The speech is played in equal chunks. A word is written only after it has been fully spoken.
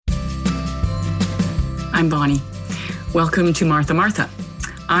I'm Bonnie. Welcome to Martha Martha.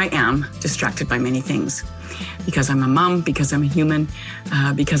 I am distracted by many things. Because I'm a mom, because I'm a human,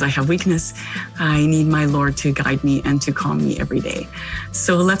 because I have weakness, I need my Lord to guide me and to calm me every day.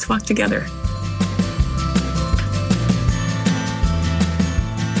 So let's walk together.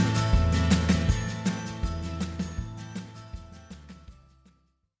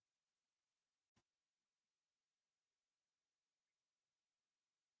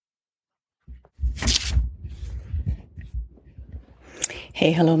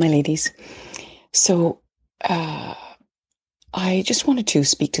 Hey, hello, my ladies. So, I just wanted to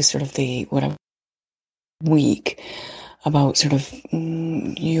speak to sort of week about sort of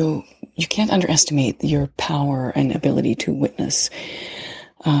you can't underestimate your power and ability to witness,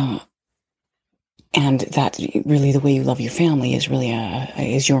 and that really the way you love your family is really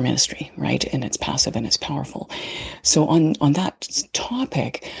is your ministry, right? And it's passive and it's powerful. So on that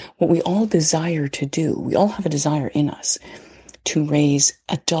topic, what we all desire to do, we all have a desire in us to raise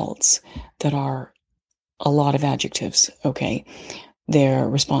adults that are a lot of adjectives, okay? They're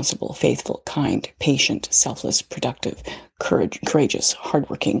responsible, faithful, kind, patient, selfless, productive, courageous,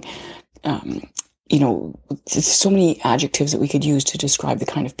 hardworking. There's so many adjectives that we could use to describe the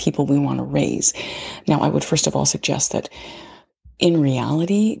kind of people we want to raise. Now, I would first of all suggest that in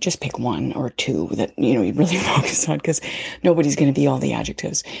reality, just pick one or two that, you really focus on, because nobody's going to be all the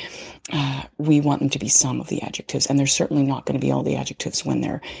adjectives. We want them to be some of the adjectives, and they're certainly not going to be all the adjectives when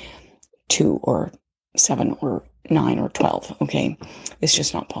they're 2 or 7 or 9 or 12, okay? It's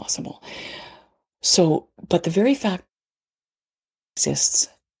just not possible. So, but the very fact exists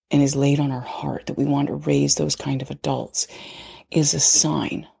and is laid on our heart that we want to raise those kind of adults is a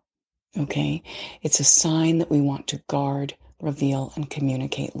sign, okay? It's a sign that we want to guard, reveal, and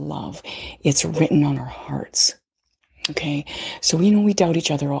communicate love. It's written on our hearts. Okay, so we doubt each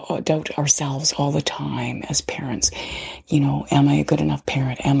other, doubt ourselves all the time as parents. Am I a good enough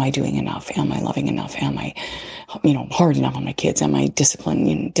parent? Am I doing enough? Am I loving enough? Am I, hard enough on my kids? Am I disciplined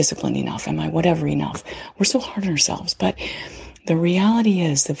enough? Am I whatever enough? We're so hard on ourselves. But the reality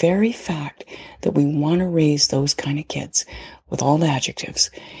is the very fact that we want to raise those kind of kids with all the adjectives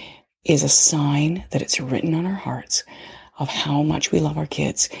is a sign that it's written on our hearts of how much we love our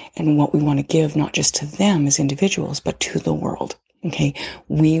kids and what we want to give, not just to them as individuals, but to the world. Okay.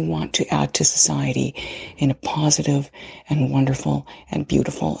 We want to add to society in a positive and wonderful and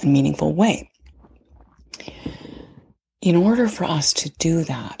beautiful and meaningful way. In order for us to do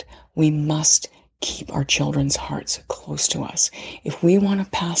that, we must keep our children's hearts close to us. If we want to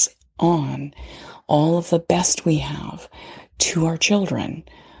pass on all of the best we have to our children,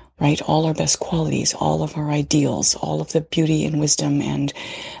 right? All our best qualities, all of our ideals, all of the beauty and wisdom and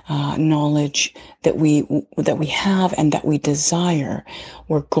knowledge that we have and that we desire,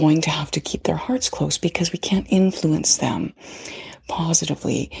 we're going to have to keep their hearts close, because we can't influence them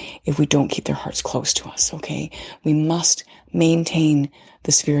positively if we don't keep their hearts close to us, okay? We must maintain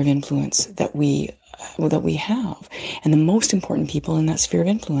the sphere of influence that we have. And the most important people in that sphere of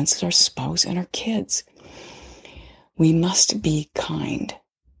influence is our spouse and our kids. We must be kind.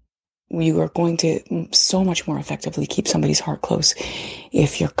 You are going to so much more effectively keep somebody's heart close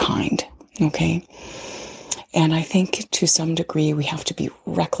if you're kind, okay? And I think to some degree we have to be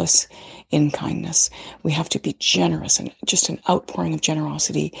reckless in kindness. We have to be generous, and just an outpouring of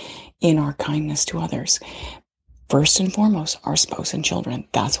generosity in our kindness to others. First and foremost, our spouse and children.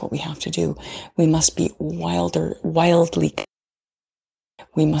 That's what we have to do. We must be wildly.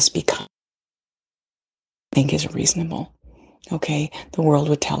 We must be kind. I think is reasonable. Okay, the world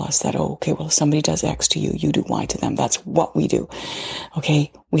would tell us that, if somebody does X to you, you do Y to them. That's what we do.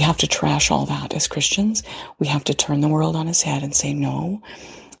 Okay, we have to trash all that as Christians. We have to turn the world on its head and say, no,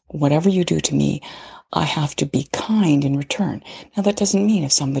 whatever you do to me, I have to be kind in return. Now, that doesn't mean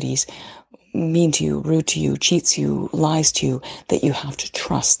if somebody's mean to you, rude to you, cheats you, lies to you, that you have to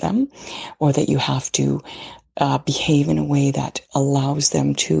trust them, or that you have to behave in a way that allows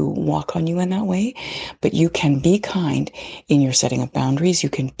them to walk on you in that way. But you can be kind in your setting of boundaries. You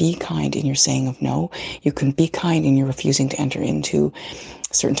can be kind in your saying of no. You can be kind in your refusing to enter into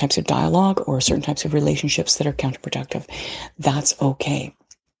certain types of dialogue or certain types of relationships that are counterproductive. That's okay.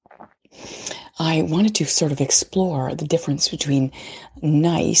 I wanted to sort of explore the difference between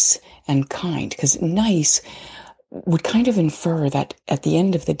nice and kind, because nice would kind of infer that at the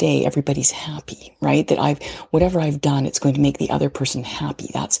end of the day, everybody's happy, right? That whatever I've done, it's going to make the other person happy.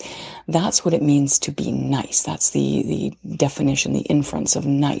 That's what it means to be nice. That's the definition, the inference of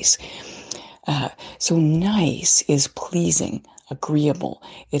nice. So nice is pleasing, agreeable.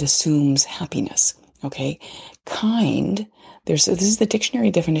 It assumes happiness. Okay. Kind, This is the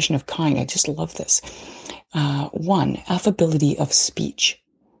dictionary definition of kind. I just love this. 1, affability of speech.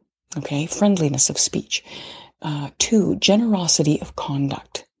 Okay, friendliness of speech. 2, generosity of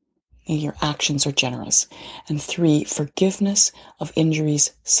conduct. Your actions are generous. And 3, forgiveness of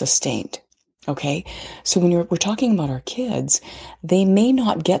injuries sustained. Okay, so when we're talking about our kids, they may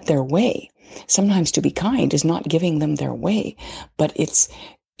not get their way. Sometimes to be kind is not giving them their way, but it's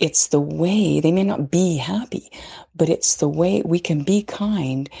the way. They may not be happy, but it's the way we can be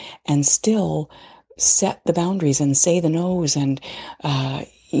kind and still set the boundaries and say the no's and,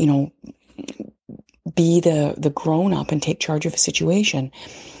 be the grown up and take charge of a situation.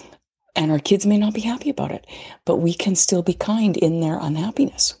 And our kids may not be happy about it, but we can still be kind in their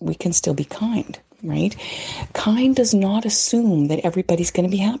unhappiness. We can still be kind, right? Kind does not assume that everybody's going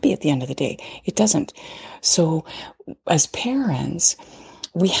to be happy at the end of the day. It doesn't. So as parents,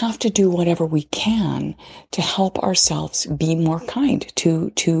 we have to do whatever we can to help ourselves be more kind,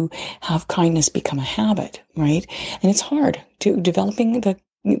 to have kindness become a habit, right? And it's hard. Developing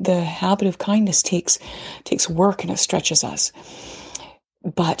the habit of kindness takes work, and it stretches us.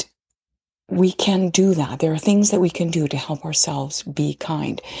 But we can do that. There are things that we can do to help ourselves be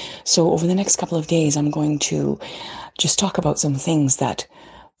kind. So over the next couple of days, I'm going to just talk about some things that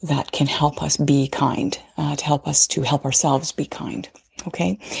can help us be kind, to help ourselves be kind.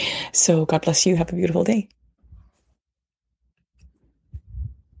 Okay. So God bless you. Have a beautiful day.